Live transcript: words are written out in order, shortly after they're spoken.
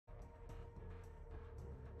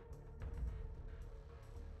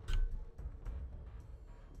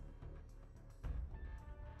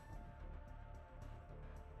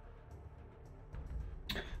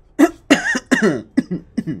Oh.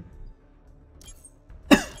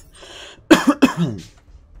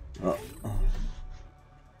 Hello.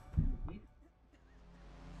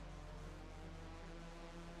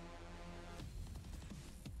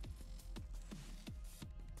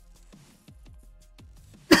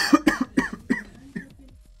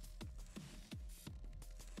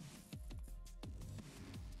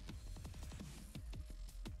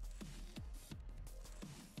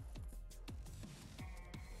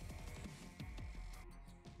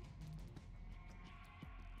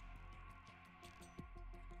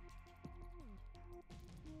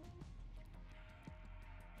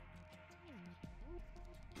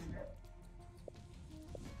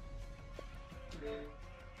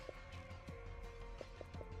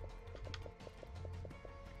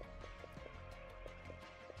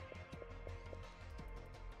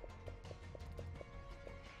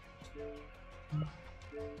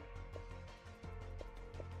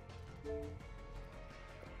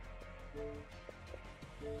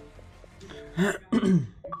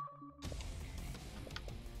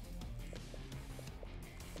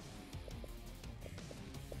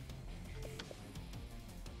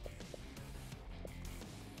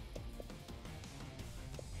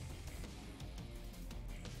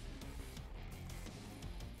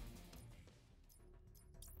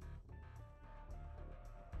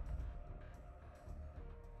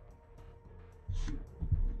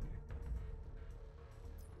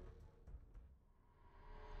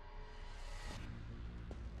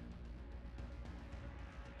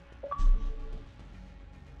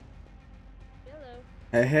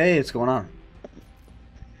 Hey, hey, what's going on?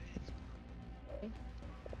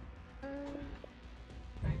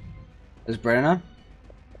 Is Brandon on?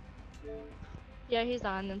 Yeah, he's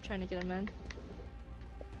on. I'm trying to get him in.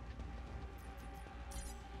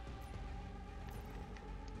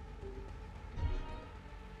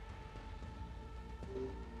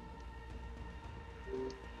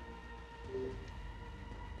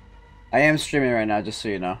 I am streaming right now, just so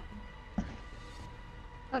you know.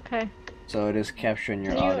 Okay. So it is capturing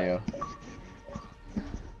your Can you- audio.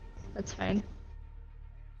 That's fine.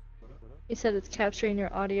 He said it's capturing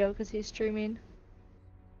your audio because he's streaming.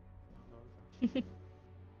 Do I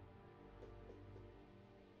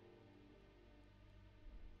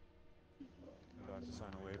have to sign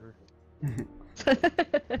a waiver?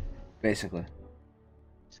 Basically.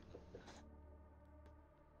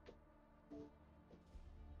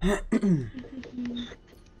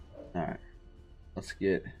 Alright. Let's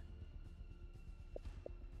get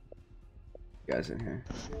you guys in here.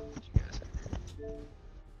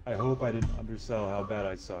 I hope I didn't undersell how bad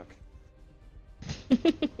I suck.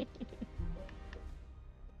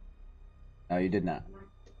 No, you did not.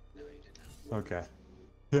 Okay.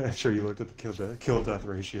 Yeah, sure you looked at the kill death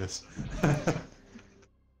ratios.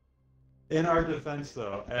 In our defense,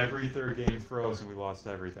 though, every third game froze and we lost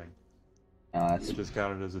everything. That's It just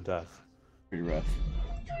counted as a death. pretty rough.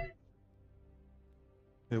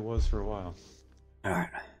 It was for a while. Alright.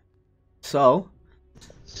 So,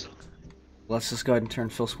 let's just go ahead and turn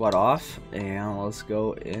Full Squad off, and let's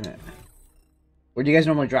go in it. Where do you guys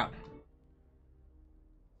normally drop?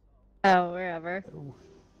 Oh, wherever. It's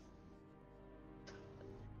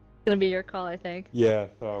gonna be your call, I think. Yeah,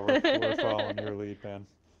 we're following your lead, man.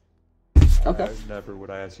 Okay. Never would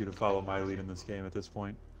I ask you to follow my lead in this game at this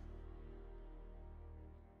point.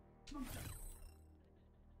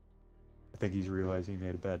 I think he's realizing he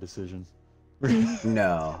made a bad decision.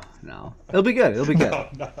 No. It'll be good. It'll be good.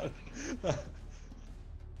 No.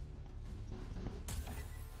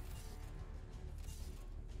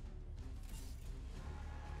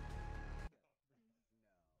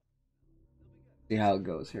 See how it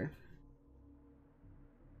goes here.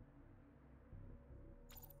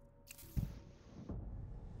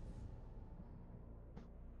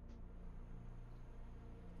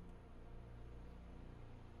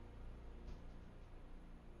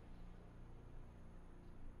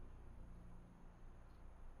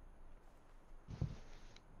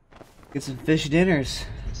 Get some fish dinners.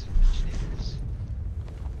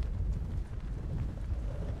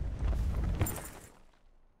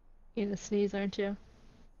 You're gonna sneeze, aren't you?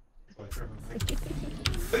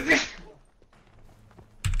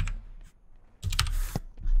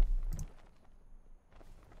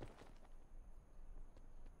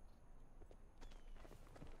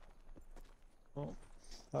 Well,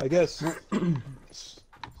 I guess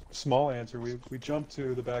small answer. We jumped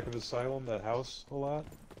to the back of Asylum, that house, a lot.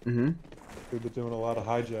 Mm-hmm. We've been doing a lot of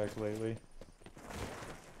hijack lately.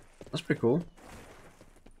 That's pretty cool.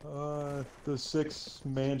 The 6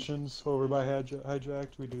 mansions over by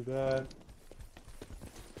hijacked. We do that.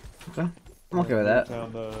 Okay. I'm okay with that.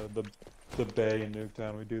 Down the the bay in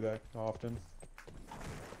Nuketown. We do that often.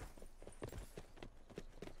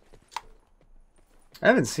 I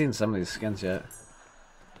haven't seen some of these skins yet.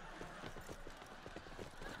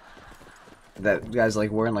 That guy's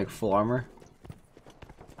like wearing like full armor.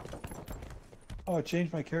 Oh, I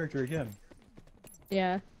changed my character again.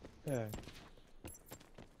 Yeah. Yeah.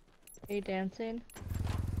 Are you dancing?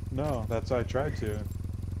 No, that's I tried to.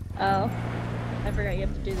 Oh. I forgot you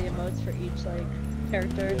have to do the emotes for each, like,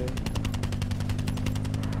 character.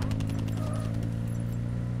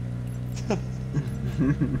 Yeah.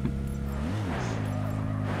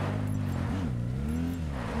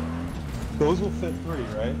 Those will fit 3,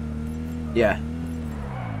 right? Yeah.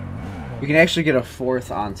 You can actually get a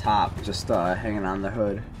 4th on top, just hanging on the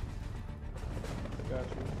hood. Gotcha.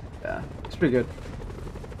 Yeah, it's pretty good.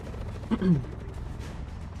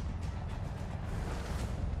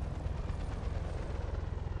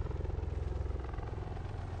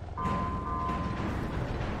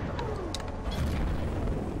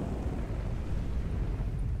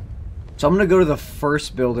 So I'm gonna go to the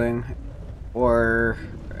first building,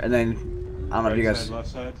 and then I don't know if you guys Left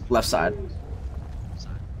side. left side.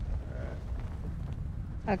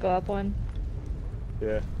 I'll go up one.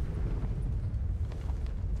 Yeah.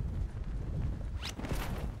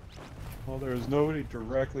 Well, there is nobody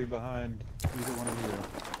directly behind either one of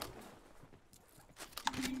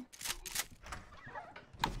you.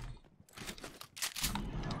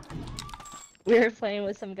 We were playing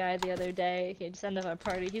with some guy the other day. He just ended up at a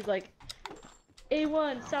party. He's like,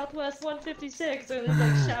 A1, Southwest 156, and he's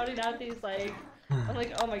like shouting out these like. I'm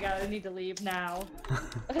like, oh my god, I need to leave now.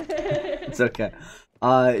 It's okay.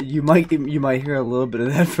 You might hear a little bit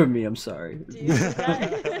of that from me. I'm sorry. Do you do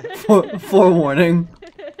that? Forewarning.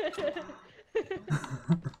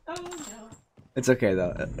 Oh no. It's okay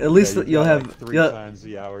though. At least Yeah, you'll have like 3 times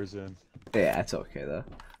the hours in. Yeah, it's okay though.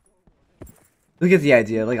 You'll get the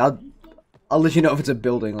idea. Like I'll let you know if it's a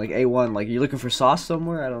building. Like A1. Like you looking for sauce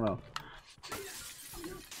somewhere? I don't know.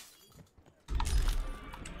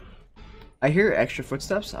 I hear extra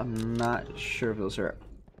footsteps. I'm not sure if those are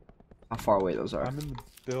how far away those are. I'm in the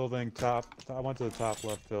building top. I went to the top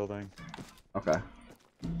left building. Okay.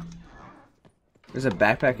 There's a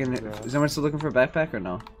backpack in it. Yeah. Is anyone still looking for a backpack or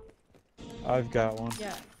no? I've got one.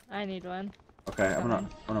 Yeah, I need one. Okay, I'm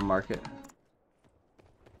gonna mark it.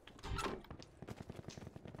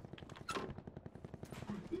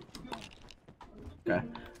 Okay,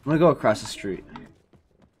 I'm gonna go across the street.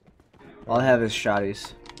 All I have is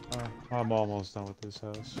shotties. I'm almost done with this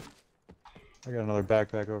house. I got another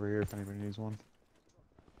backpack over here if anybody needs one.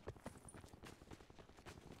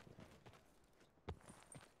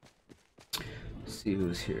 Let's see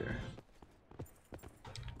who's here.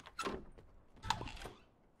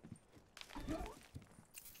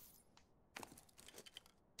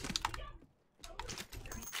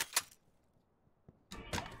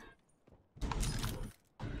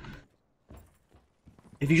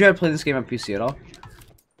 If you try to play this game on PC at all,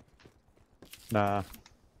 Nah.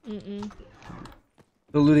 Mm-mm.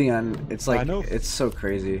 the looting on it's like I know. it's so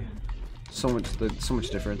crazy, so much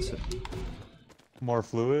difference. More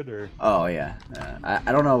fluid or? Oh yeah, I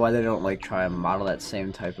don't know why they don't like try and model that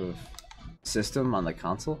same type of system on the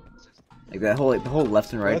console. Like that whole the whole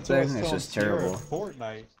left and right That's what I thing was is just telling Sierra,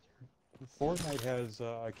 terrible. Fortnite has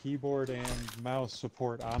a keyboard and mouse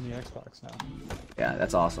support on the Xbox now, Yeah,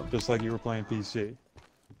 that's awesome. just like you were playing PC.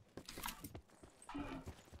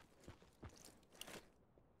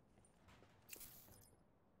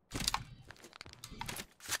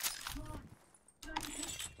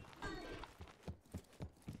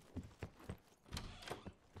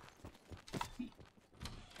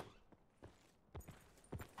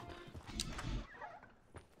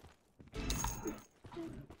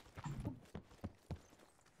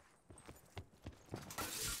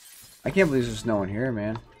 I can't believe there's no one here,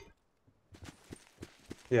 man.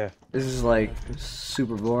 Yeah. This is like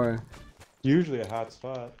super boring. Usually a hot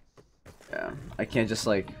spot. Yeah, I can't just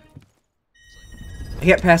like. I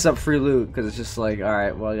can't pass up free loot because it's just like, all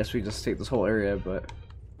right, well, I guess we just take this whole area, but.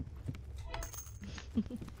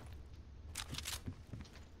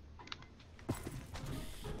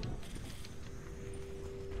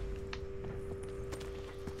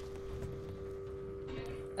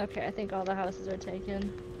 Okay, I think all the houses are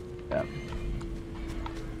taken. Yeah.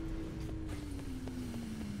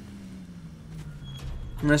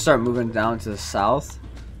 I'm gonna start moving down to the south,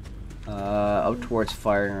 up towards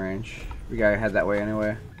firing range. We gotta head that way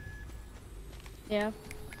anyway. Yeah.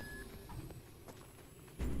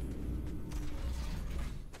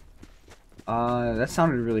 That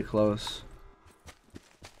sounded really close.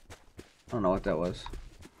 I don't know what that was.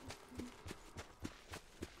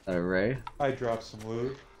 a Ray? I dropped some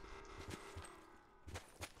loot.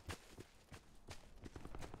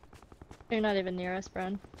 You're not even near us,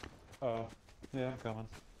 Bren. Oh, yeah, I'm coming.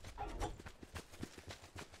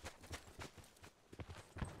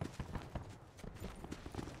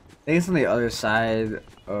 I think it's on the other side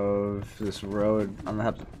of this road, on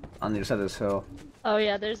the other side of this hill. Oh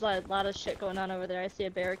yeah, there's a lot of shit going on over there. I see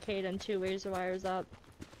a barricade and 2 laser wires up.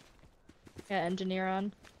 Yeah, engineer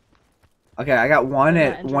on. Okay, I got one Not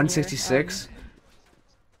at engineer, 166. I'm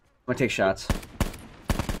gonna take shots.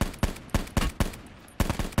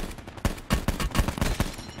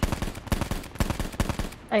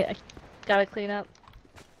 I gotta clean up.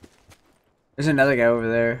 There's another guy over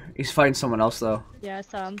there. He's fighting someone else though. Yeah, I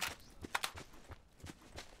saw him.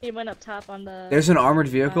 He went up top on the... There's an armored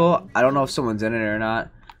vehicle. I don't know if someone's in it or not.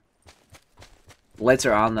 Lights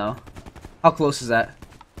are on though. How close is that?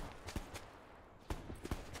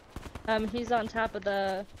 He's on top of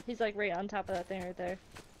the... He's like right on top of that thing right there.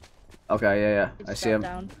 Okay, yeah. He I just see him.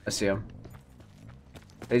 dropped down. I see him.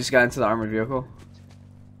 They just got into the armored vehicle.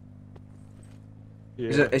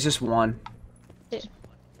 Yeah. It's just one.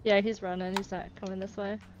 Yeah, he's running. He's not coming this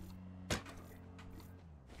way.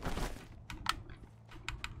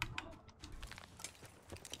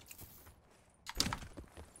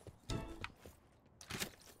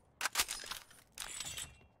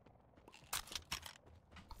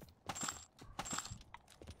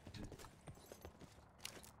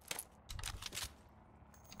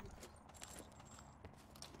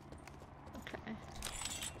 Okay.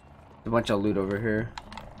 A bunch of loot over here.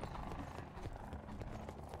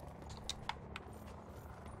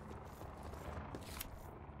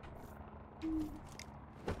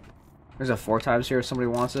 There's a 4 times here if somebody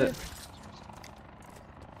wants it.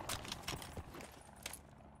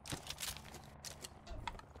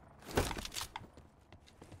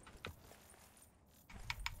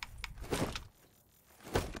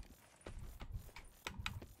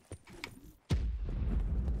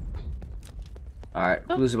 Alright,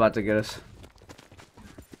 Blue's about to get us.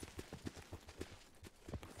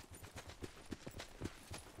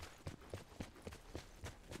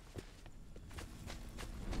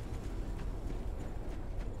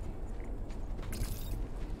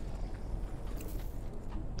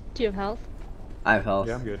 Do you have health? I have health.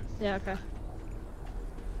 Yeah, I'm good. Yeah, okay.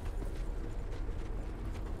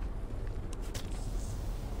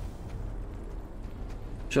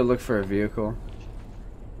 Should look for a vehicle.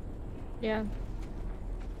 Yeah.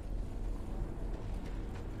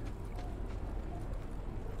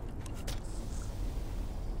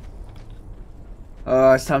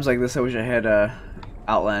 It's times like this I wish I had a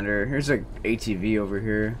Outlander. Here's a ATV over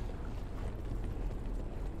here.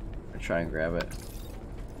 I'll try and grab it.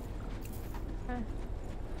 Okay.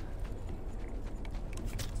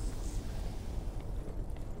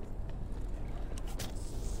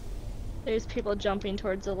 There's people jumping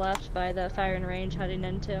towards the left by the firing range heading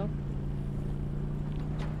into.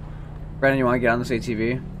 Brandon, you want to get on this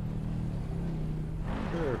ATV?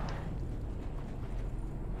 Sure.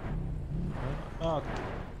 Oh,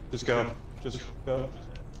 just go. Just go.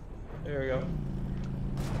 There we go.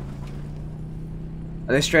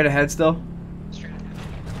 Are they straight ahead still?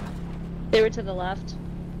 They were to the left.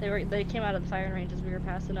 They came out of the firing range as we were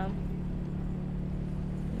passing them.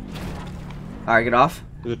 Alright, get off.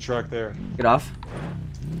 There's a truck there. Get off.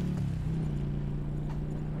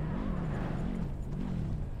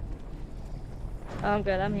 Oh, I'm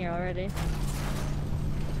good. I'm here already.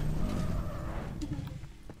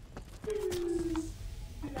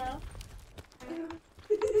 Hello. There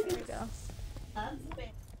we go.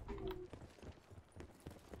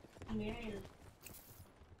 Marion.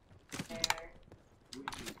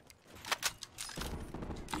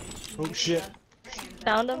 Oh shit.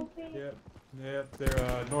 Found them? Yep. Yep.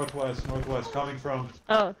 They're northwest. Northwest. Coming from.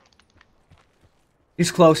 Oh,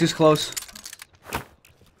 He's close, he's close.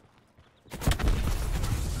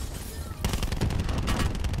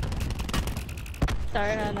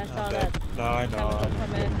 sorry, hon. I saw that. No, I know. Chemical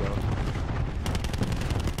come in. Go.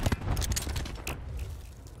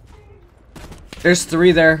 There's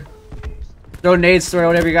 3 there. Throw nades, throw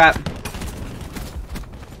whatever you got.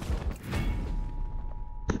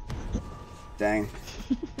 Dang.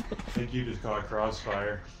 I think you just caught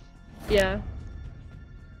crossfire. Yeah.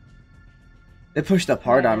 They pushed up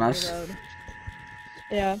hard Yeah, on I us. reload.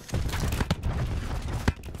 Yeah.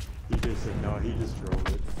 He just said no. He just drove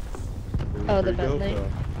it. It was Oh, the pretty dope, Bentley?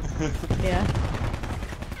 though. Yeah.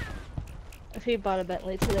 If he bought a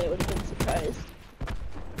Bentley today, I would have been surprised.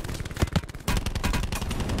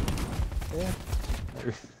 Yeah.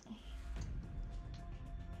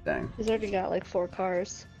 Dang. He's already got like 4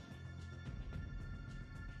 cars.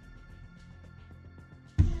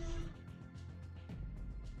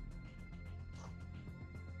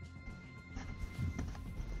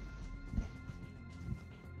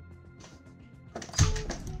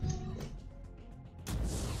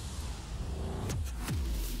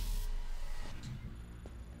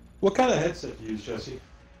 What kind of headset do you use, Jesse?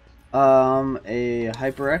 A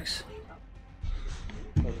HyperX.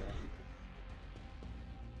 Okay.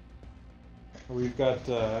 We've got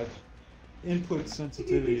input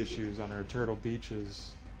sensitivity issues on our Turtle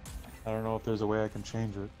Beaches. I don't know if there's a way I can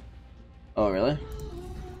change it. Oh, really?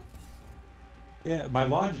 Yeah, my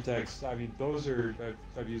Logitechs, I mean, those are,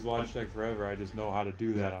 I've used Logitech forever. I just know how to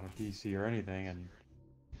do that on a PC or anything, and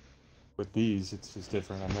with these, it's just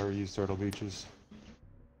different. I've never used Turtle Beaches.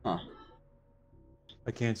 Huh.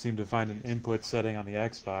 I can't seem to find an input setting on the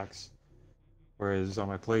Xbox, whereas on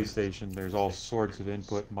my PlayStation, there's all sorts of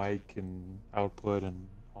input, mic and output, and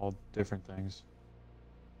all different things.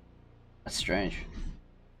 That's strange.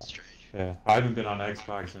 Yeah, I haven't been on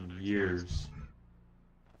Xbox in years.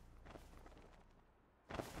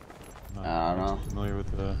 I'm I don't not know. familiar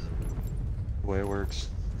with the way it works.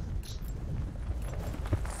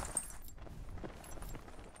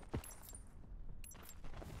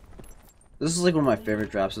 This is like one of my favorite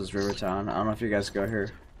drops is Rivertown. I don't know if you guys go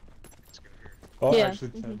here. Oh, Yeah. actually,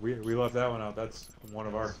 we left that one out. That's one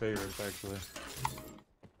of our favorites, actually.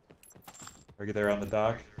 Are you there on the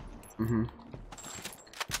dock? Mm-hmm.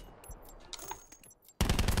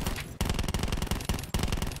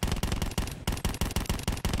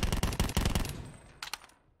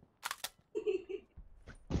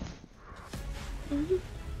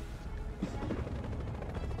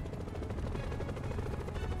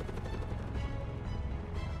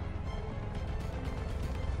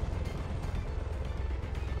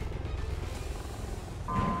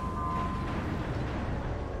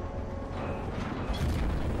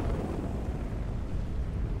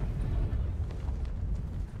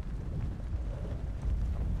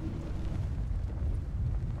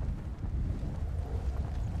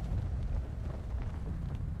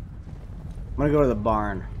 I'm gonna go to the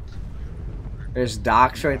barn. There's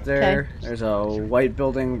docks right there. Okay. There's a white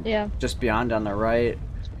building Yeah. just beyond on the right.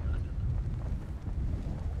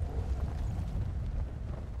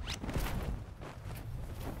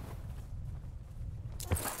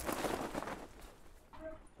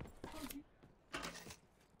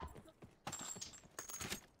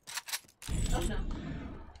 Oh no.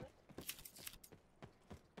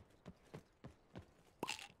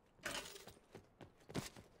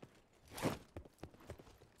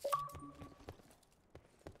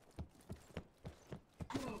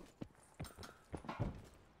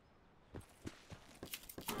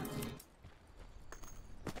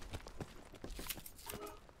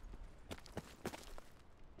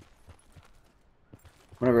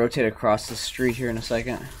 I'm gonna rotate across the street here in a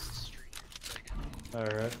second.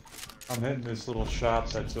 Alright. I'm hitting this little shop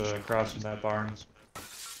that's across from that barn.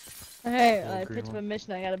 Alright, Little I green picked up a one.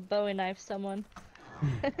 mission. I gotta Bowie knife someone.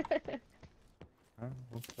 Alright, well,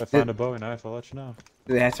 if I find a Bowie knife, I'll let you know.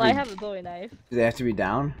 Do they have to Well, I be? have a Bowie knife. Do they have to be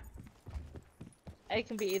down? It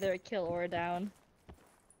can be either a kill or a down.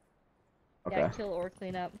 Okay. Yeah, kill or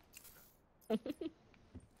clean up.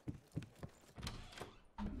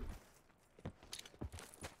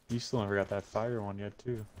 You still never got that fire one yet,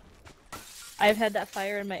 too. I've had that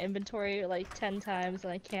fire in my inventory like 10 times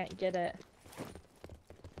and I can't get it.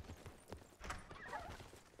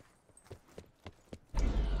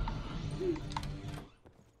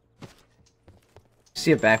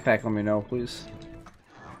 See a backpack? Let me know, please.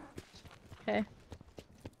 Okay.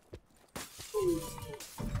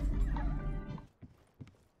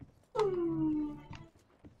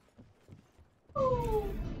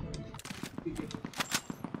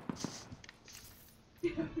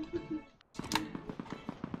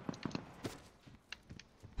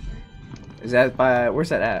 Is that by? Where's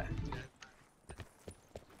that at?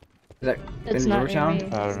 Is that It's in not near Rivertown? me. I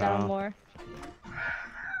It's don't down know. more.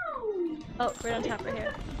 Oh, right on top right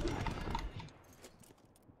here.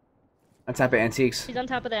 On top of Antiques. He's on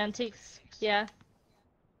top of the antiques. Yeah.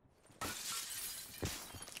 If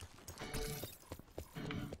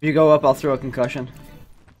you go up, I'll throw a concussion.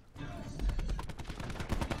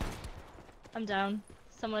 I'm down.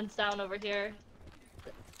 Someone's down over here.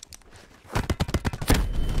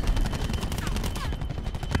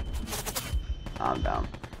 I'm down.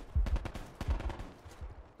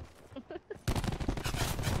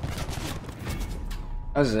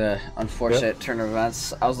 That was an unfortunate turn of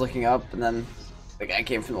events. I was looking up, and then the guy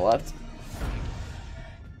came from the left.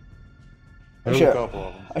 There's Sure. a couple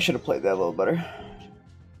of them. I should have played that a little better.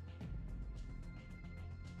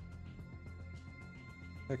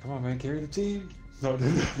 Hey, come on, man, carry the team. No,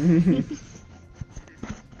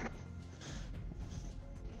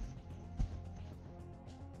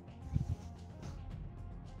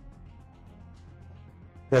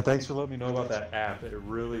 yeah, thanks for letting me know about that app. It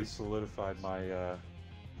really solidified my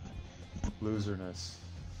loserness.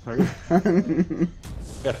 It's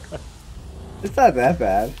not that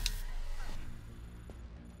bad.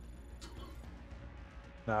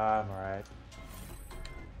 Nah, I'm alright.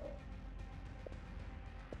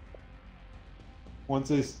 Once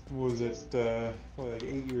like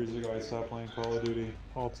 8 years ago, I stopped playing Call of Duty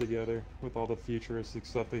altogether with all the futuristic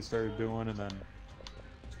stuff they started doing, and then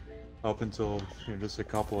up until just a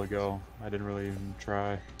couple ago, I didn't really even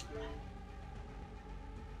try.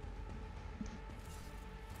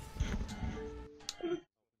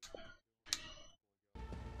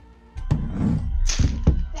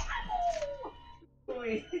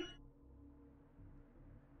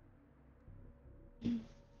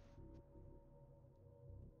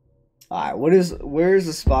 Alright, where's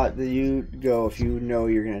the spot that you go if you know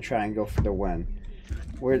you're gonna try and go for the win?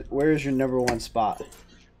 Where's your number one spot?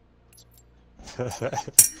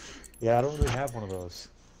 Yeah, I don't really have one of those.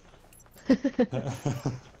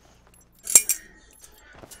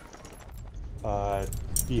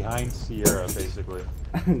 Behind Sierra, basically.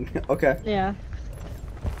 Okay. Yeah.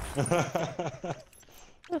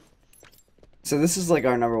 So this is like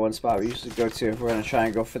our number one spot we usually go to if we're gonna try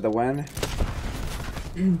and go for the win.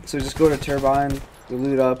 So we just go to Turbine, we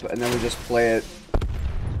loot up, and then we just play it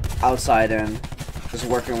outside in, just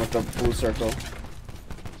working with the blue circle.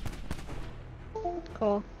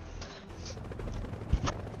 Cool.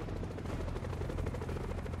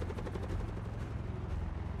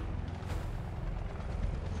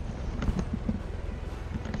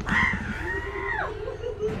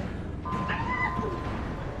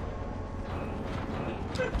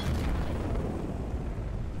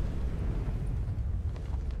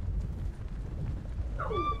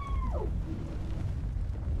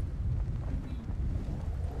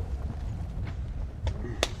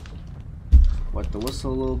 Wet the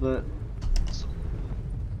whistle a little bit.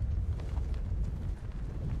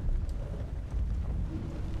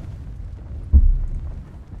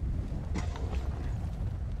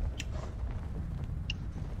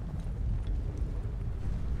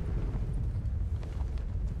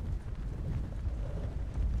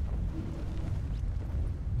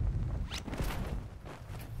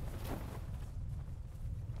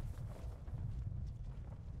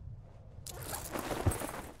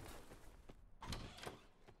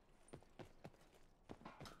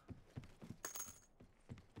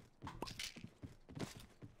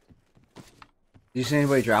 Did you see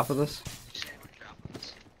anybody drop with us?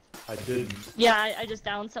 I didn't. Yeah, I just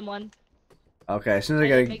downed someone. Okay, as soon as I I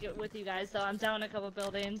didn't gotta... make it with you guys, though. I'm down a couple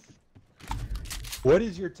buildings. What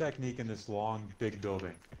is your technique in this long, big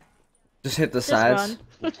building? Just hit the Just sides.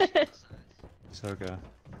 run. It's okay.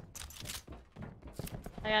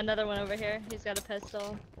 I got another one over here. He's got a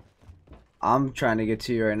pistol. I'm trying to get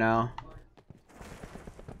to you right now.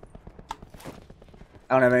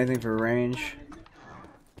 I don't have anything for range.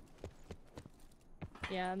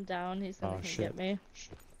 Yeah, I'm down. He's gonna Oh, come shit. get me.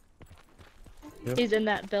 Yep. He's in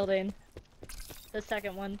that building. The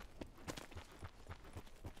second one.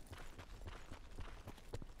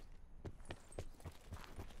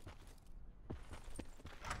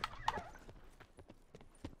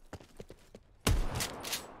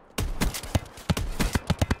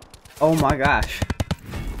 Oh my gosh.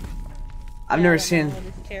 I've Yeah, never I don't know seen... what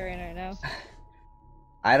he's carrying right now.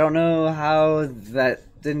 I don't know how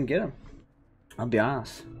that didn't get him. I'll be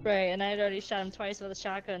honest. Right, and I had already shot him twice with a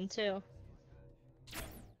shotgun, too.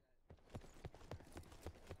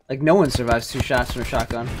 Like, no one survives 2 shots from a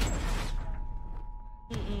shotgun.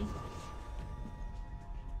 Mm-mm.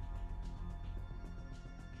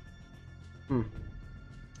 Hmm.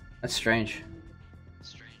 That's strange.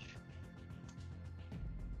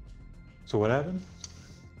 So what happened?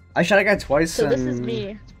 I shot a guy twice So and... this is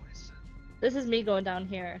me. This is me going down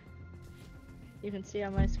here. You can see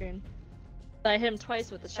on my screen. So I hit him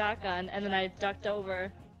twice with the shotgun, and then I ducked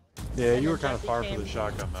over. Yeah, And you then were kind of Jesse far for came. the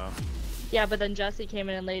shotgun, though. Yeah, but then Jesse came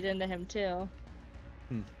in and laid into him, too.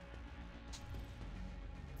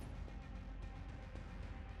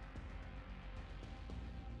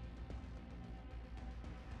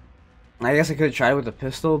 I guess I could have tried with a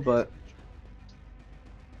pistol, but...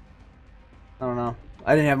 I don't know.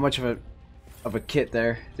 I didn't have much of a kit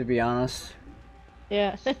there, to be honest.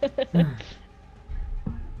 Yeah.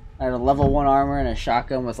 I had a level 1 armor and a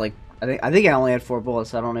shotgun with like... I think I only had 4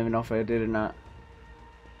 bullets, so I don't even know if I did or not.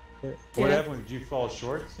 What Yeah. happened? Did you fall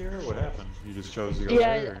short here? What happened? You just chose to go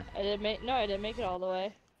Yeah, there? Or? I didn't make. No, I didn't make it all the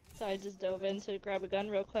way. So I just dove in to grab a gun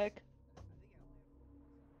real quick.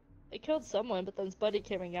 I killed someone, but then his buddy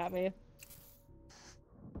came and got me.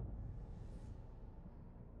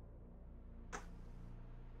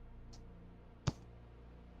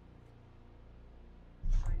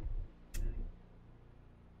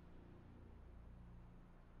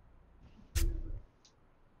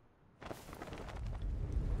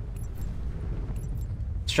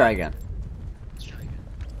 Let's try again.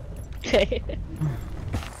 Okay.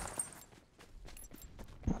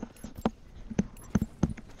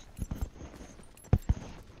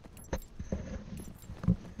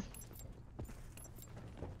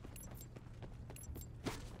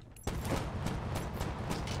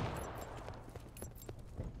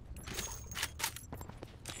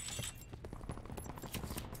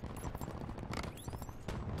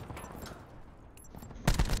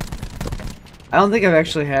 I don't think I've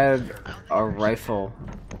actually had a rifle,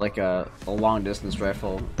 like a long distance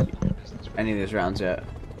rifle, any of these rounds yet.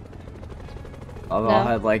 I've all No?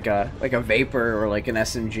 had like a Vapor or like an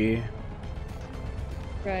SMG.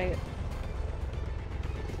 Right.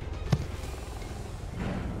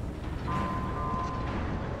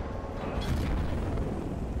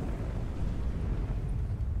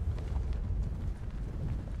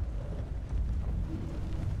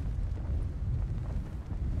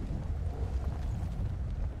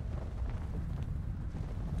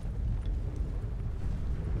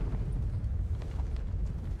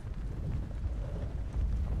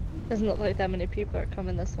 Doesn't look like that many people are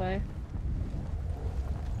coming this way.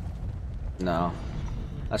 No.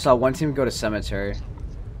 I saw one team go to cemetery.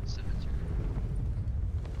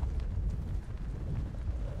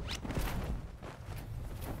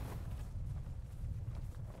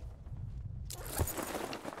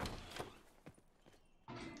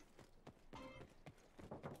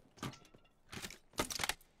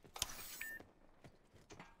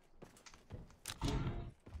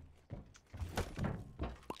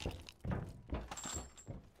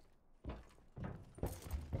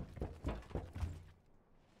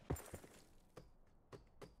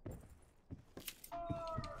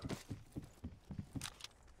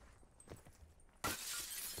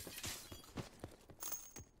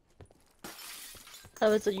 That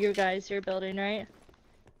was your building, right?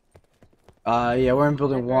 Yeah, we're in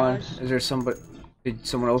building The 1. garage. Is there somebody? Did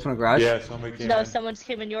someone open a garage? Yeah, somebody came No, in. someone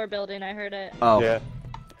came in your building. I heard it. Oh. Yeah.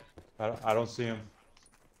 I don't see him.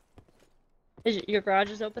 Your garage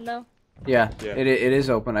is open though? Yeah. Yeah. It is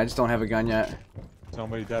open. I just don't have a gun yet.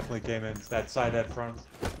 Somebody definitely came in. That side, that front.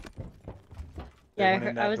 They Yeah, went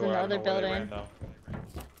in that I was in door, the I don't other know where they building. ran, though.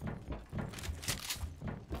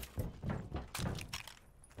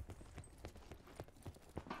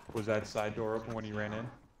 Was that side door open when you ran in?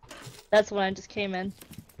 That's when I just came in.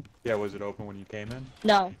 Yeah, was it open when you came in?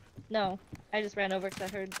 No, no. I just ran over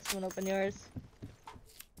because I heard someone open yours.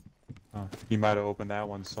 Oh, he might have opened that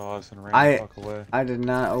one, saw us, and ran I- the fuck away. I did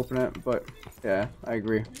not open it, but yeah, I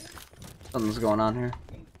agree. Something's going on here.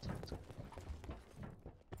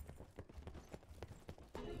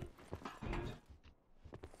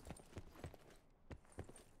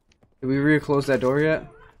 Did we re-close that door yet?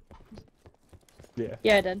 Yeah.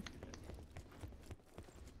 Yeah, I did.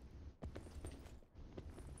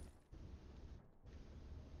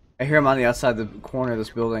 I hear him on the outside the corner of this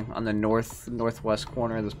building, on the northwest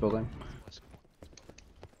corner of this building.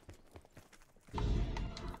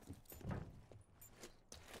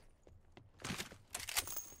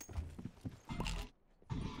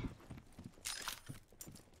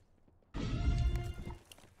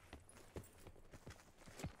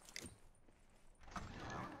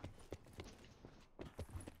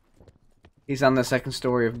 He's on the second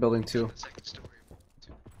story of building 2. I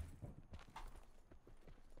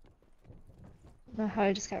don't know how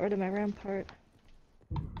I just got rid of my rampart.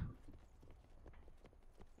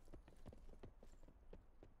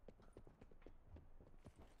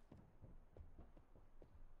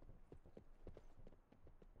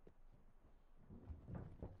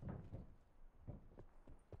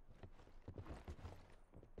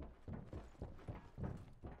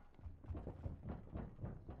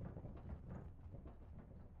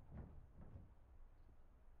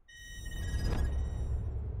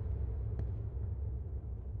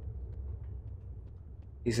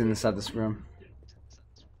 He's inside this room.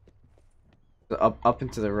 Up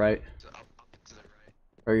and to the right.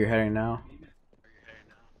 Where you're heading now.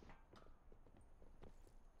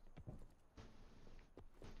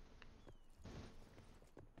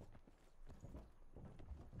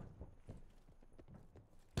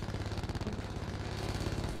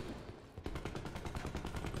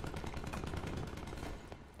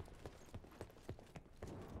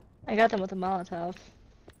 I got them with a Molotov.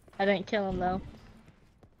 I didn't kill him though.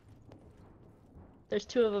 There's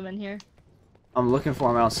 2 of them in here. I'm looking for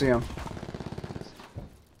him, I don't see him.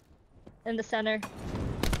 In the center.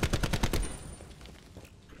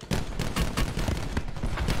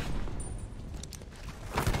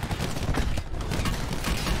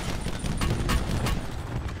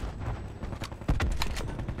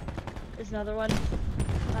 There's another one.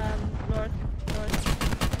 North.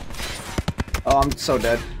 Oh, I'm so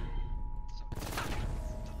dead.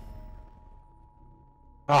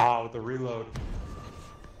 Ah, with the reload.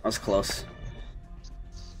 That was close.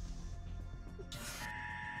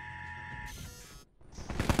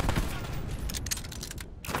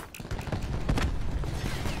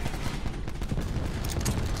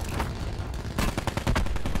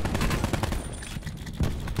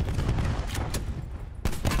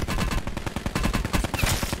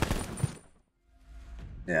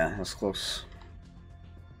 Yeah, that was close.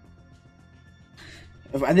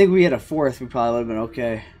 If I think we had a fourth, we probably would have been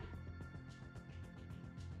okay.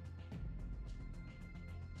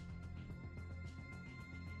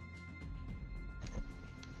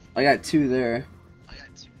 I got 2 there.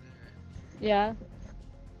 Yeah.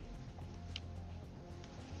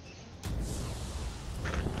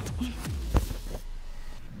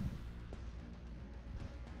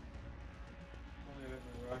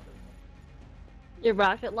 Your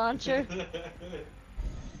rocket launcher?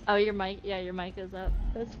 Oh, your mic. Yeah, your mic is up.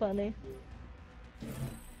 That's funny.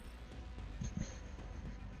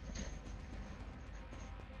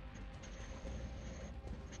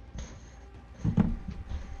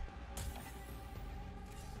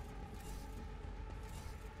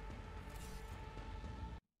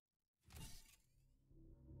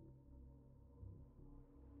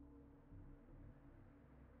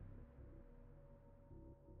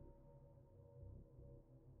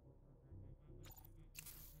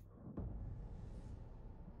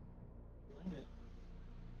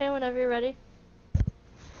 Hey, whenever you're ready.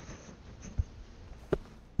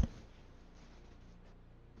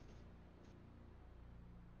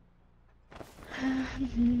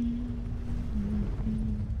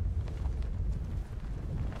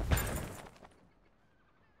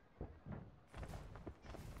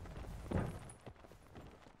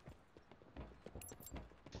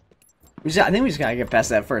 I think we just gotta get past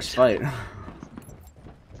that first fight.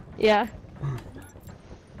 Yeah.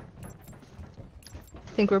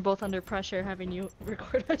 I think we're both under pressure having you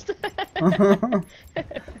record us.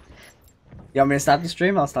 You want me to stop the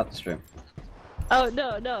stream? I'll stop the stream. Oh,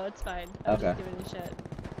 no, no, it's fine. I'm Okay. just giving you shit.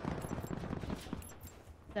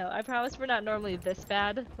 No, I promise we're not normally this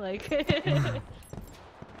bad. Like,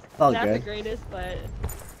 All not the good. greatest, but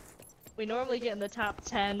we normally get in the top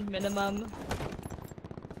 10 minimum.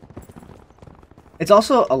 It's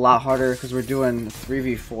also a lot harder because we're doing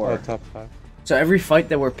 3v4. Top 5. So every fight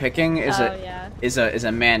that we're picking is Oh, yeah, is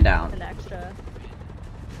a man down. an extra.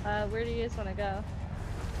 Where do you guys want to go?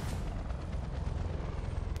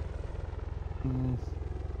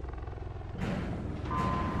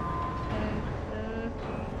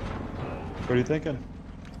 What are you thinking?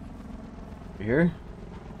 You here?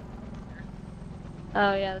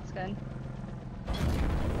 Oh, yeah, that's good.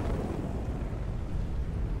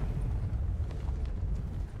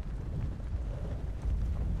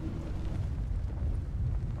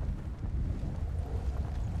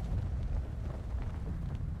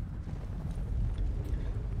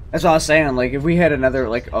 That's what I was saying. Like, if we had another,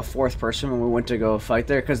 like, a fourth person when we went to go fight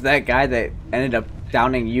there, because that guy that ended up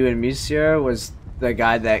downing you and me, Sierra, was the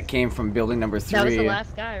guy that came from building number 3. That was the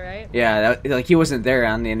last guy, right? Yeah, like he wasn't there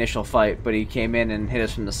on the initial fight, but he came in and hit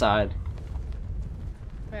us from the side.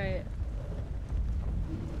 Right.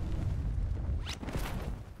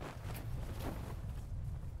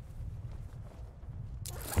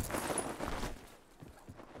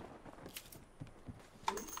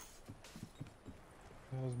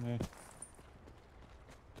 That was me.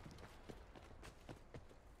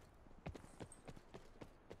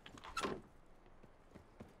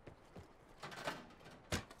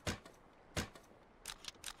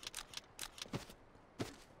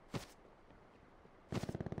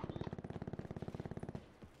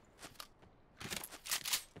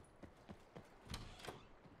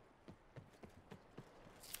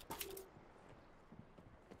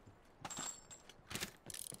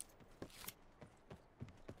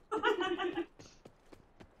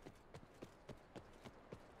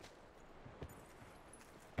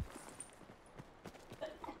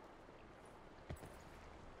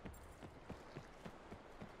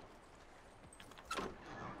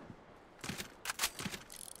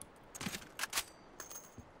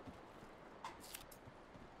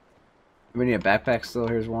 We need a backpack still.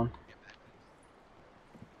 Here's one.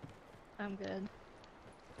 I'm good.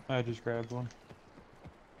 I just grabbed one.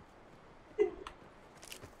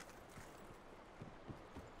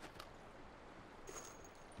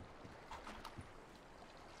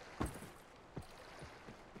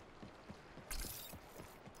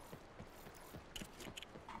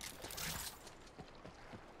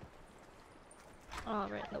 Oh,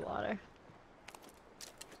 right in the water.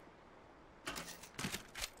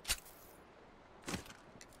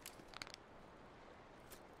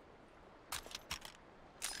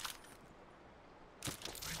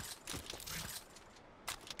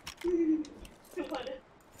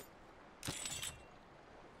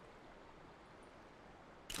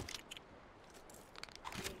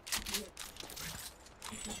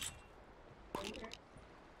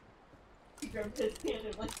 grabbed his hand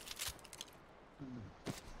and like.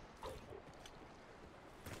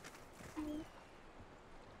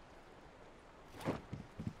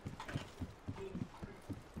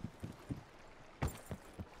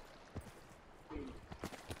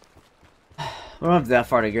 We don't have that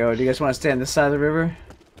far to go. Do you guys want to stay on this side of the river?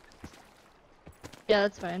 Yeah,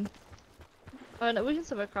 that's fine. Oh no, we can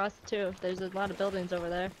swim across too. There's a lot of buildings over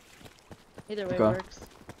there. Either way Okay. works.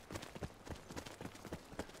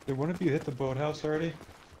 Did one of you hit the boathouse already?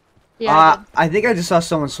 Yeah. I did. I think I just saw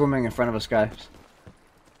someone swimming in front of us, guys.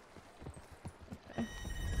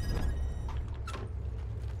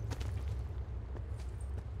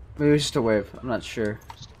 Maybe it was just a wave. I'm not sure.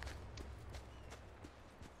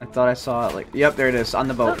 I thought I saw it. Like, yep, there it is on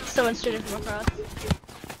the Oh, boat. someone's shooting from across.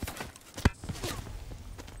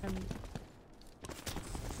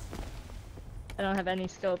 I don't have any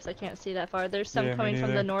scopes. I can't see that far. There's some Yeah, me coming from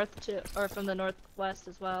the neither. north to, or from the northwest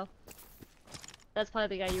as well. That's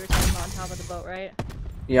probably the guy you were talking about on top of the boat, right?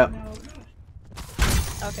 Yep.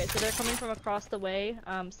 Okay, so they're coming from across the way,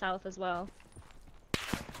 south as well.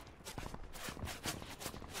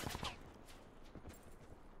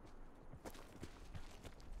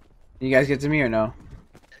 You guys get to me or no?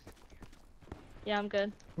 Yeah, I'm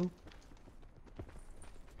good. Ooh.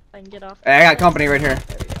 I can get off. Hey, I got company right here.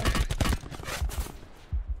 There we go.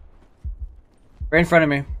 Right in front of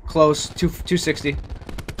me. Close. 260.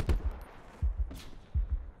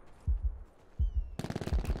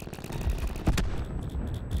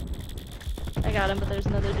 I got him, but there's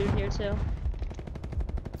another dude here too.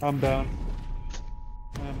 I'm down.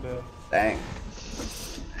 I'm dead. Dang.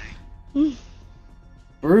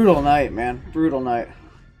 Brutal night, man. Brutal night.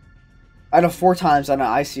 I had a 4 times on an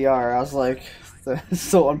ICR. I was like, this is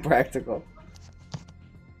so unpractical.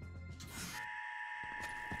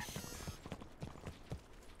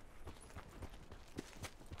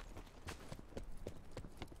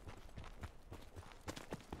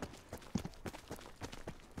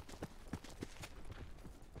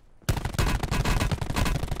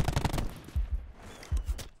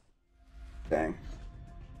 Dang.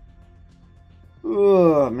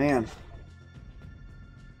 Oh, man.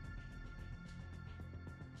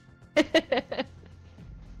 That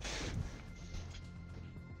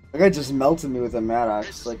guy just melted me with a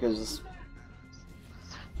Maddox. Like, it was just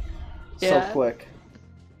so Yeah. quick.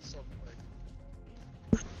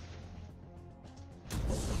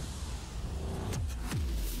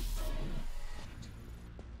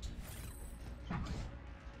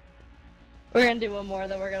 We're gonna do one more,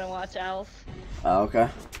 then we're gonna watch Alf. Oh, okay.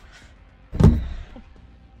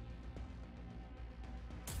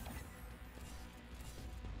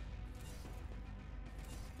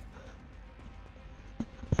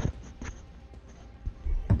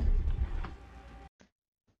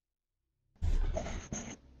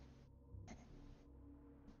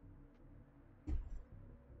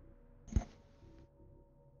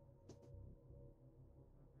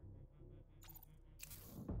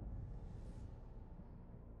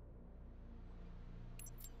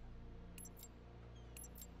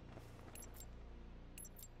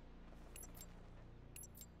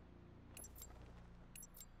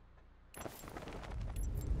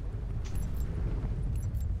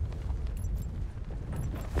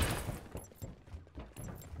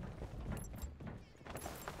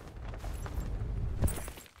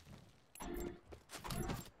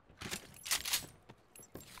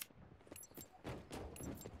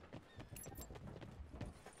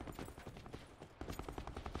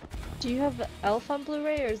 Do you have Elf on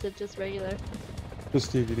Blu-ray or is it just regular?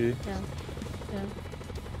 Just DVD. Yeah. Yeah.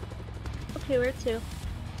 Okay, where to?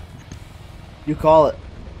 You call it.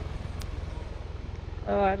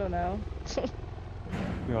 Oh, I don't know.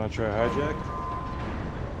 You wanna try hijack?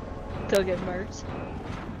 Go get murked.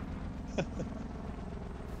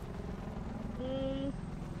 Mm.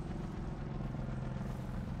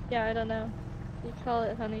 Yeah, I don't know. You call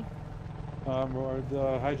it, honey. Or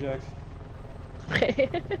the hijack. Okay.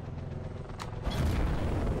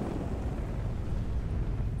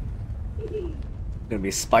 Gonna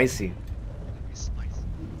be spicy.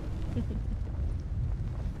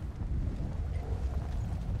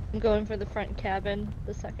 I'm going for the front cabin,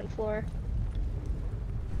 the second floor.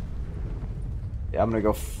 Yeah, I'm gonna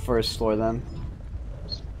go first floor then.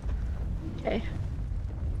 Okay.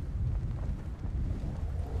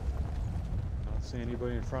 I don't see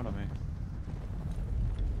anybody in front of me.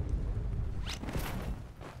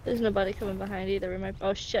 There's nobody coming behind either. We might.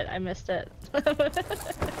 Oh shit! I missed it.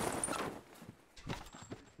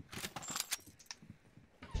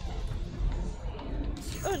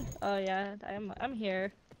 Oh yeah, I'm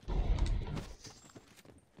here.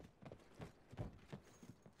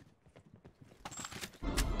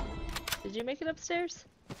 Did you make it upstairs?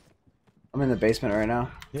 I'm in the basement right now.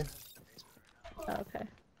 Yeah. Oh, okay.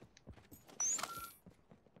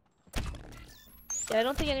 Yeah, I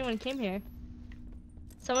don't think anyone came here.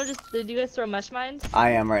 Someone just, did you guys throw mesh mines?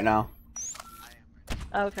 I am right now.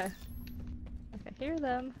 Oh, okay. I hear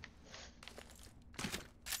them.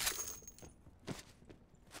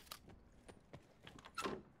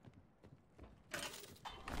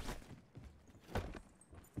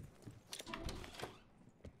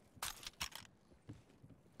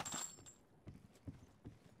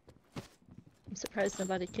 I'm surprised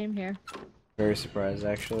nobody came here. Very surprised,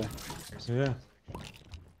 actually. Yeah.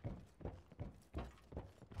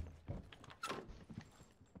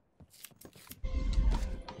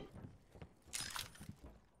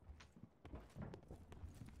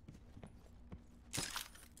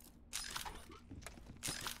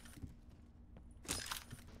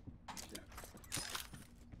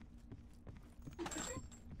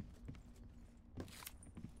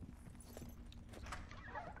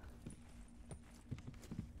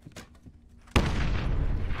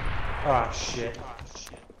 Ah, shit.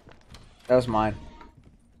 That was mine.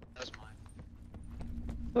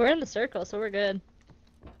 We're in the circle, so we're good.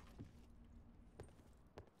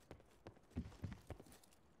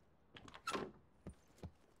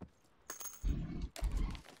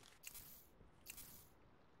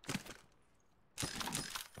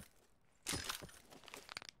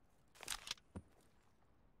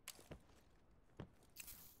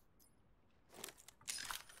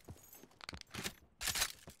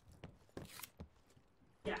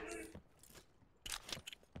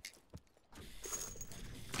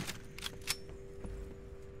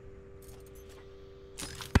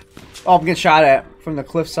 Oh, I'm getting shot at from the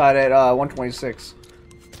cliffside at 126.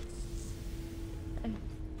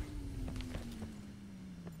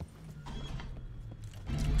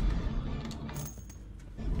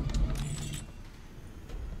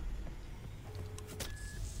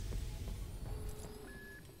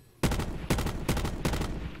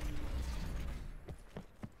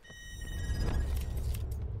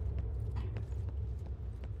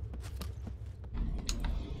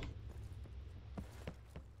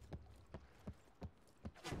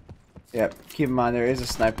 Yep, keep in mind there is a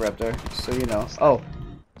sniper up there, so you know. Oh,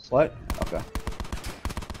 what? Okay.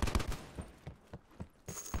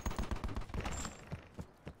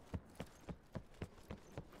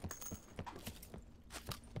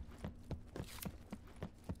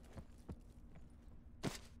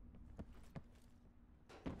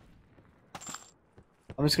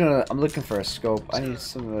 I'm looking for a scope. I need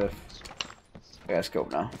some of the... I got a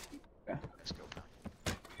scope now. Okay.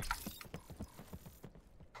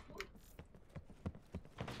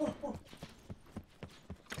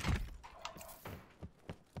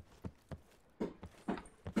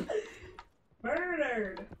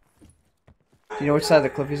 Murdered. Do you know which side of the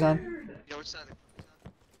cliff he's on?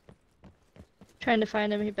 Trying to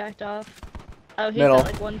find him, he backed off. Oh, he's Middle. at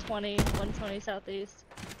like 120 southeast.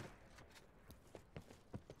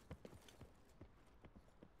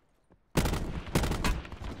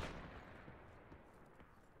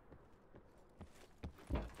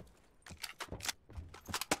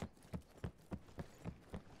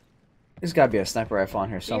 There's gotta be a sniper rifle on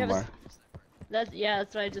here Do you have a somewhere. Yeah,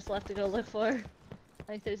 that's what I just left to go look for.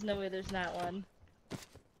 Like, there's no way there's not one.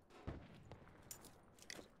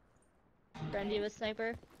 Friend, do you have a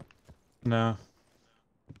sniper? No.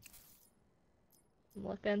 I'm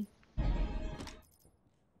looking.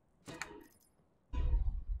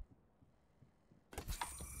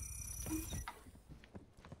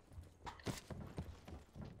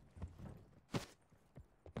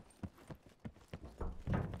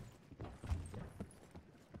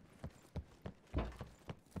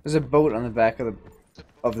 There's a boat on the back of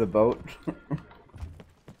the boat.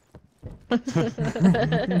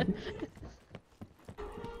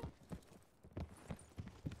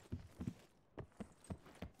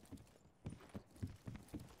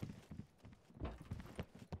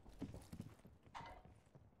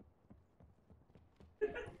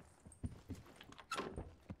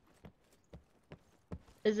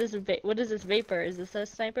 Is this what is this vapor? Is this a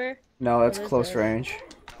sniper? No, that's What is close this? range.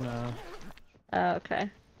 No. Oh, okay.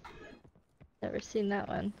 Never seen that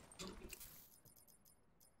one.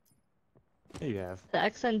 Yeah, you have. The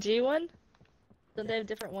XNG one? Don't they have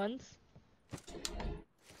different ones?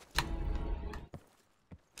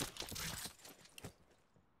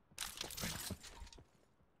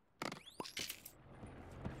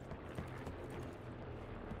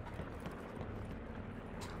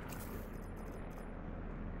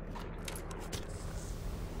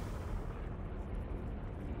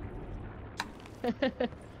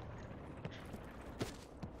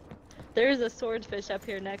 There's a swordfish up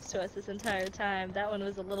here next to us this entire time. That one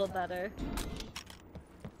was a little better.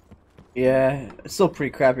 Yeah, it's still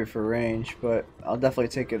pretty crappy for range, but I'll definitely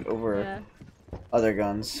take it over Yeah. other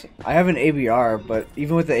guns. I have an ABR, but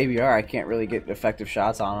even with the ABR, I can't really get effective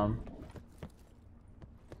shots on him.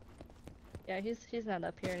 Yeah, he's not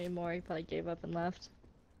up here anymore. He probably gave up and left.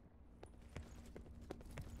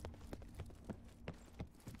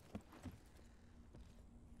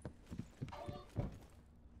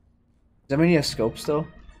 Does that mean he has scope still?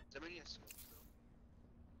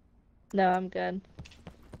 No, I'm good.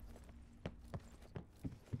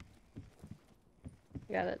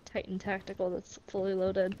 I got a Titan Tactical that's fully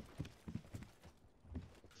loaded.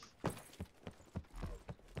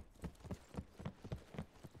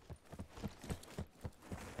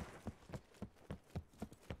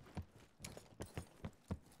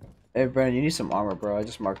 Hey, Brandon, you need some armor, bro. I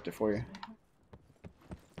just marked it for you.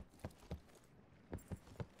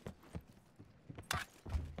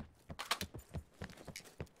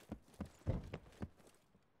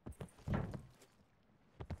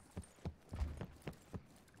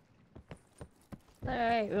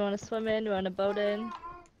 Alright, we want to swim in, we want to boat in.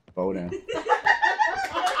 Boat in.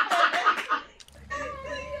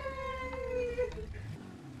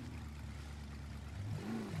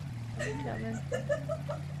 Coming.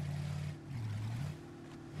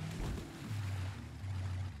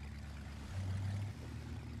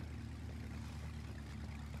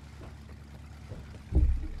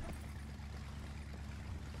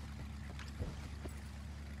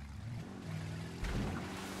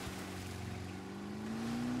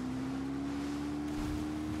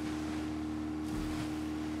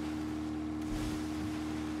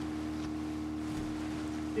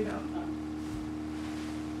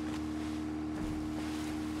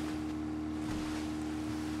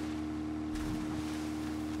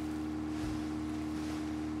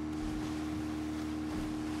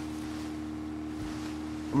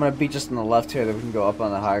 I'm gonna be just on the left here, that we can go up on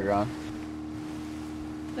the high ground.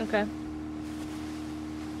 Okay.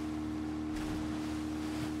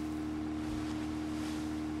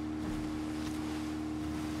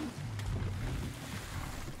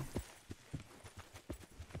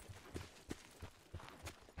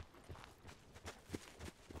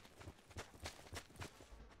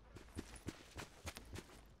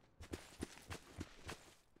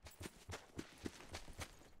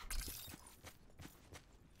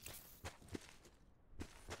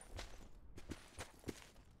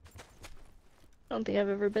 I don't think I've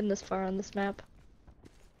ever been this far on this map.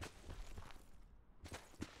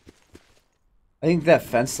 I think that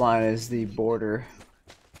fence line is the border.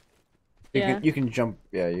 Yeah. You can jump.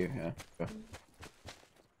 Yeah. Go.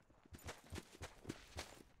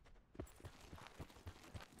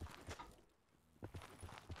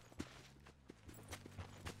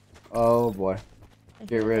 Oh boy.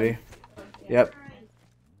 Get ready. Yep.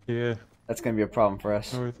 Yeah, That's gonna be a problem for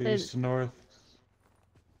us. northeast, north.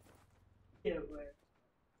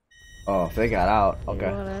 Oh, if they got out. You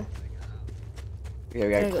Okay. wanna, Yeah, we wanna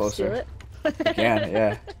got go steal closer. it? You can,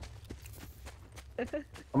 yeah.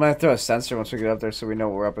 I'm gonna throw a sensor once we get up there so we know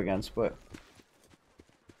what we're up against, but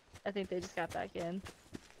I think they just got back in.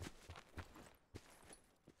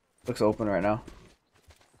 looks open right now.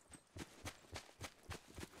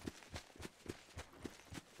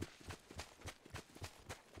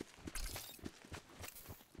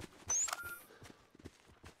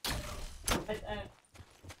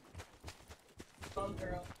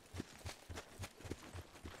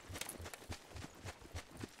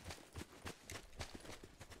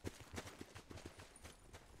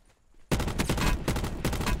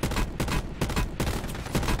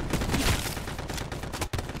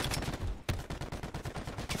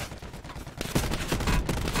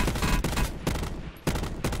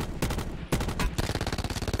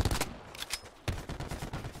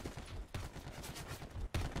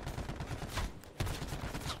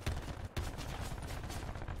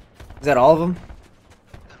 Is that all of them?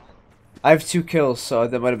 I have 2 kills, so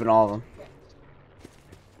that might have been all of them.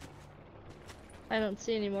 I don't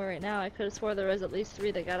see any more right now. I could have swore there was at least 3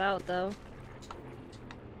 that got out, though.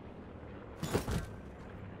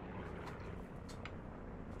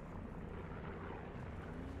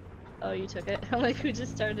 Oh, you took it. I'm like, who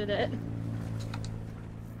just started it?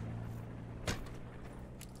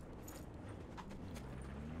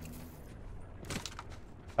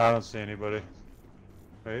 I don't see anybody.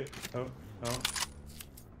 Wait, oh, no.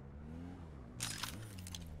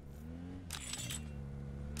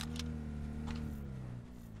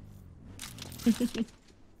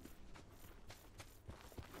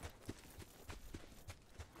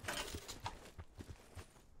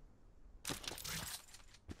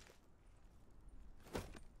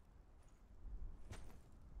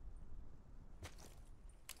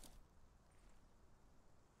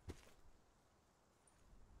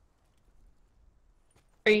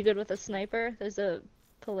 Are you good with a sniper? There's a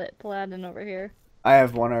paladin over here. I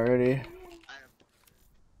have one already.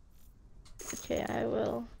 Okay, I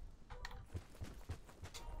will.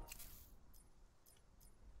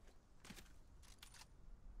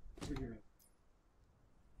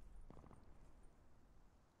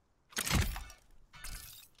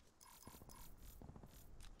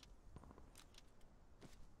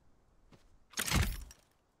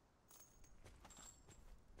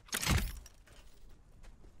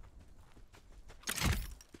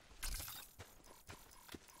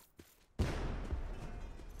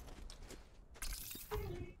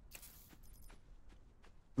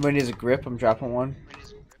 Somebody needs a grip. I'm dropping one.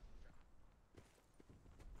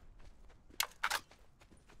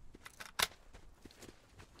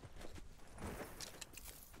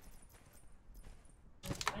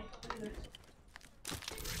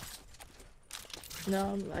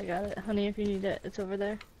 No, I got it. Honey, if you need it, it's over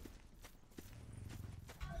there.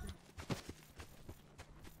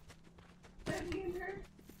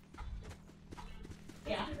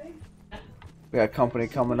 Yeah. We got company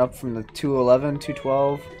coming up from the 211,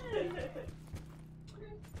 212.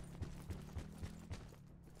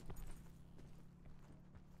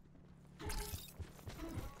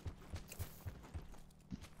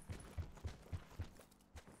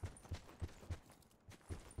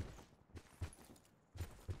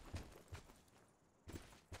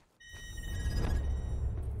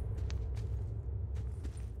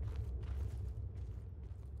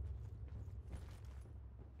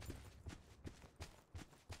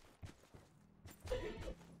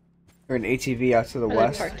 We're in ATV out to the Are they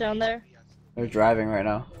west. parked down there? They're driving right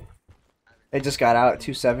now. They just got out at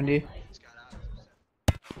 270.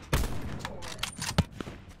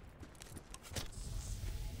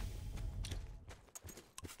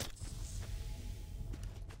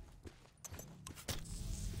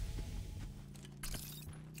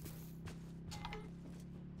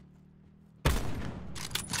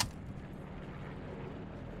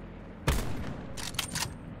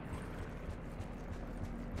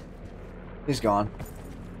 He's gone.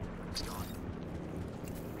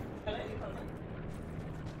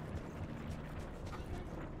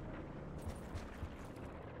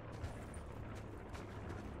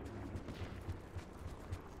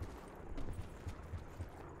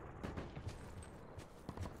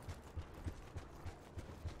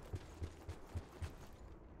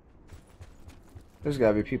 There's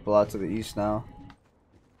gotta be people out to the east now.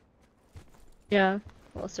 Yeah.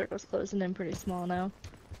 Well, circle's closing in pretty small now.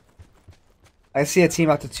 I see a team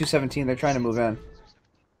out to 217. They're trying to move in.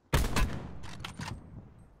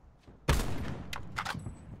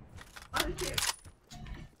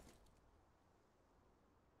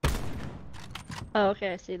 Oh,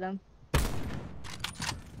 okay, I see them.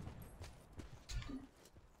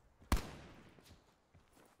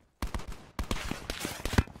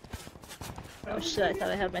 Oh shit, I thought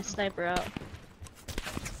I had my sniper out.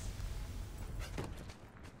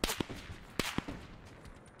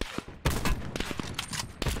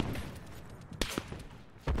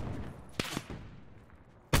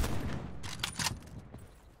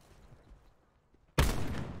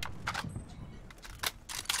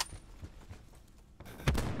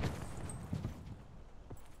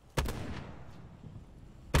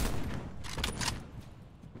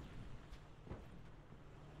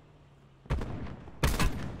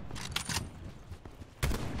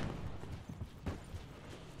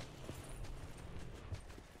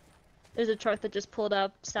 There's a truck that just pulled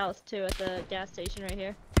up south too at the gas station right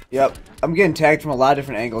here. Yep. I'm getting tagged from a lot of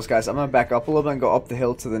different angles, guys. I'm gonna back up a little bit and go up the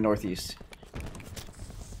hill to the northeast.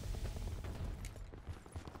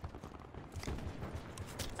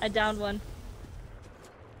 I downed one.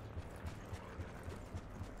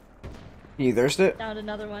 You thirst it? Downed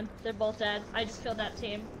another one. They're both dead. I just killed that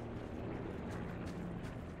team.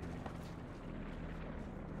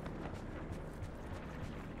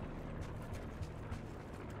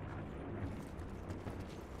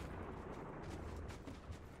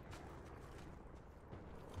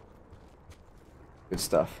 Good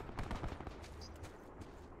stuff.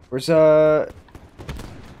 Where's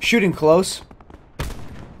shooting close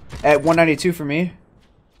at 192 for me.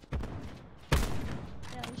 Yeah,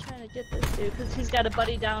 I'm trying to get this dude because he's got a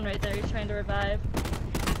buddy down right there. He's trying to revive.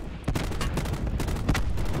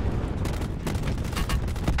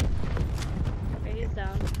 Okay, he's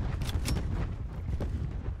down.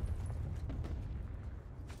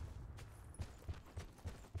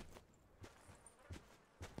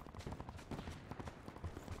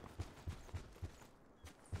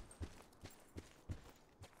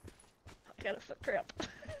 I got a foot cramp.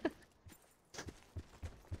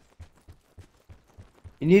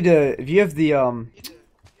 You need to, if you have the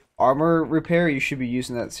armor repair, you should be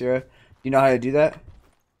using that, Sierra. Do you know how to do that?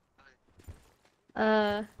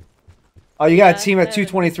 Oh, you got a team at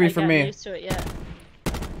 223 for me. Used to it yet.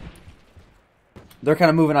 They're kind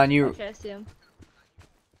of moving on you. Okay, I see him.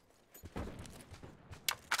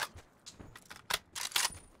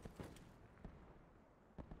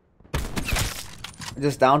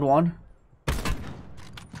 Just downed one.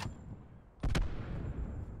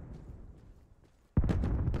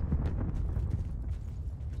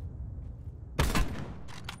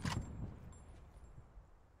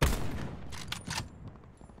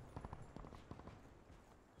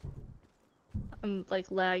 I'm like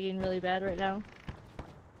lagging really bad right now.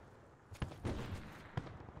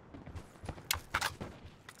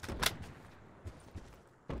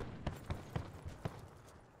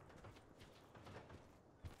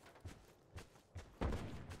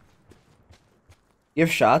 You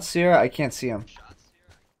have shots, Sierra? I can't see them.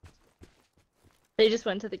 They just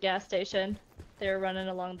went to the gas station. They were running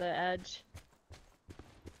along the edge.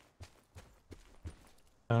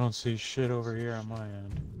 I don't see shit over here on my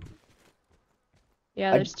end.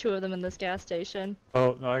 Yeah, there's two of them in this gas station.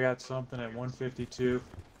 Oh, no, I got something at 152.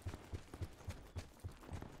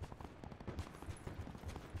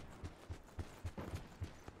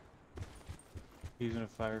 He's in a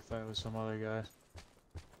firefight with some other guy.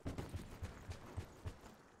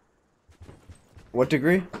 What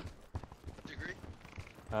degree?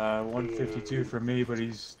 152 for me, but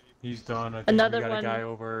he's done. I think Another we got one. a guy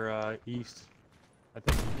over east. I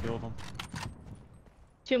think he killed him.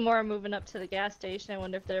 Two more are moving up to the gas station. I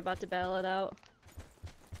wonder if they're about to battle it out.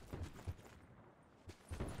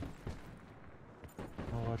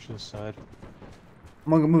 I'll watch this side.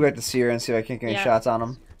 I'm gonna move back to Sierra and see if I can't get any Yeah. shots on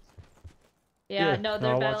them. Yeah, Yeah, no, no, they're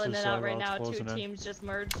I'll watch battling this it out side right while now. it's Two closing in. teams just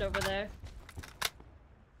merged over there.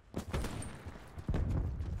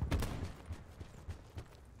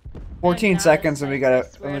 I'm 14 down a seconds and we sniper, I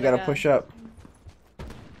gotta swear to God. push up.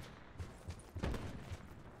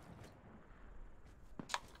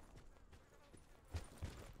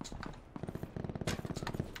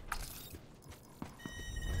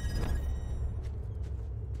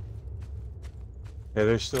 Yeah,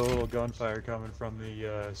 there's still a little gunfire coming from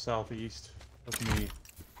the southeast of me,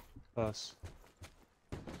 us.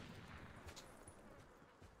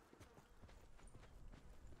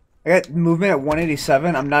 I got movement at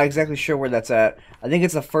 187. I'm not exactly sure where that's at. I think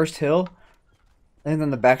it's the first hill. I think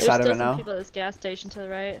on the back There's side of still it some now. people at this gas station to the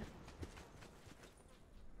right.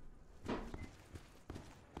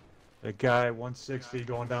 A guy at 160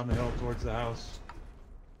 going down the hill towards the house.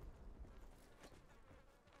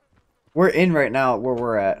 We're in right now where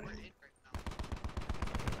we're at.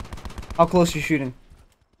 How close are you shooting?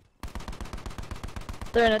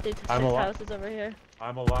 They're in at these I'm six a lot- houses over here.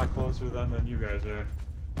 I'm a lot closer to them than you guys are.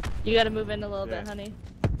 You gotta move in a little Yeah. bit, honey.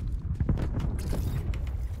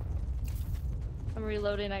 I'm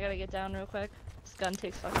reloading. I gotta get down real quick. This gun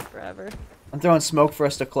takes fucking forever. I'm throwing smoke for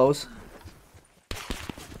us to close.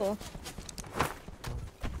 Cool.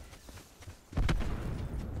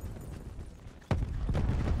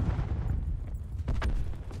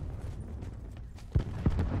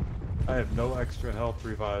 I have no extra health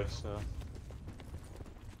revives, so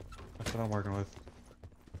that's what I'm working with.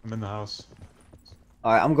 I'm in the house.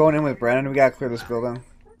 Alright, I'm going in with Brandon. We gotta clear this building.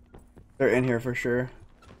 They're in here for sure.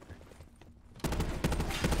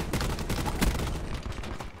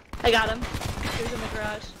 I got him. He was in the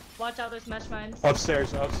garage. Watch out, there's mesh mines.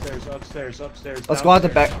 Upstairs, upstairs, upstairs, upstairs. Let's go out the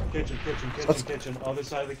downstairs. back. Kitchen, kitchen, Let's- kitchen, kitchen. Other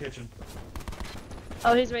side of the kitchen.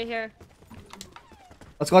 Oh, he's right here.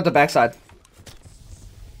 Let's go out the backside.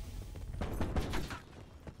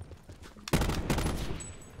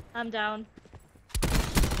 I'm down.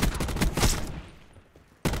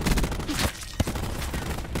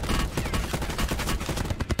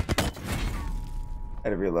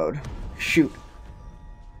 Gotta reload. Shoot.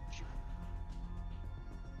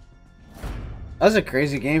 That was a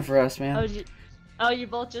crazy game for us, man. You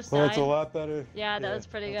both just Well, died? it's a lot better. Yeah, that was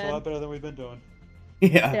pretty It's good. a lot better than we've been doing.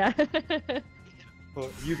 Yeah. Yeah. Well,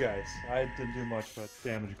 you guys. I didn't do much, but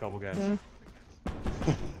damage a couple guys.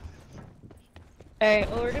 Alright,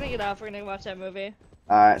 well, we're gonna get off. We're gonna watch that movie.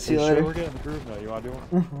 Alright, see you Sure, we're later. getting the groove now. You wanna do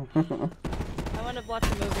one? I wanna watch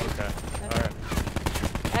a movie. Okay. Alright.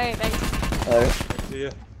 Alright, bye. Alright. See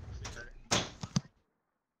ya.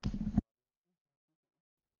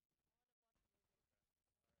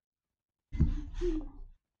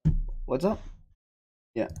 What's up?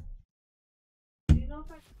 Yeah.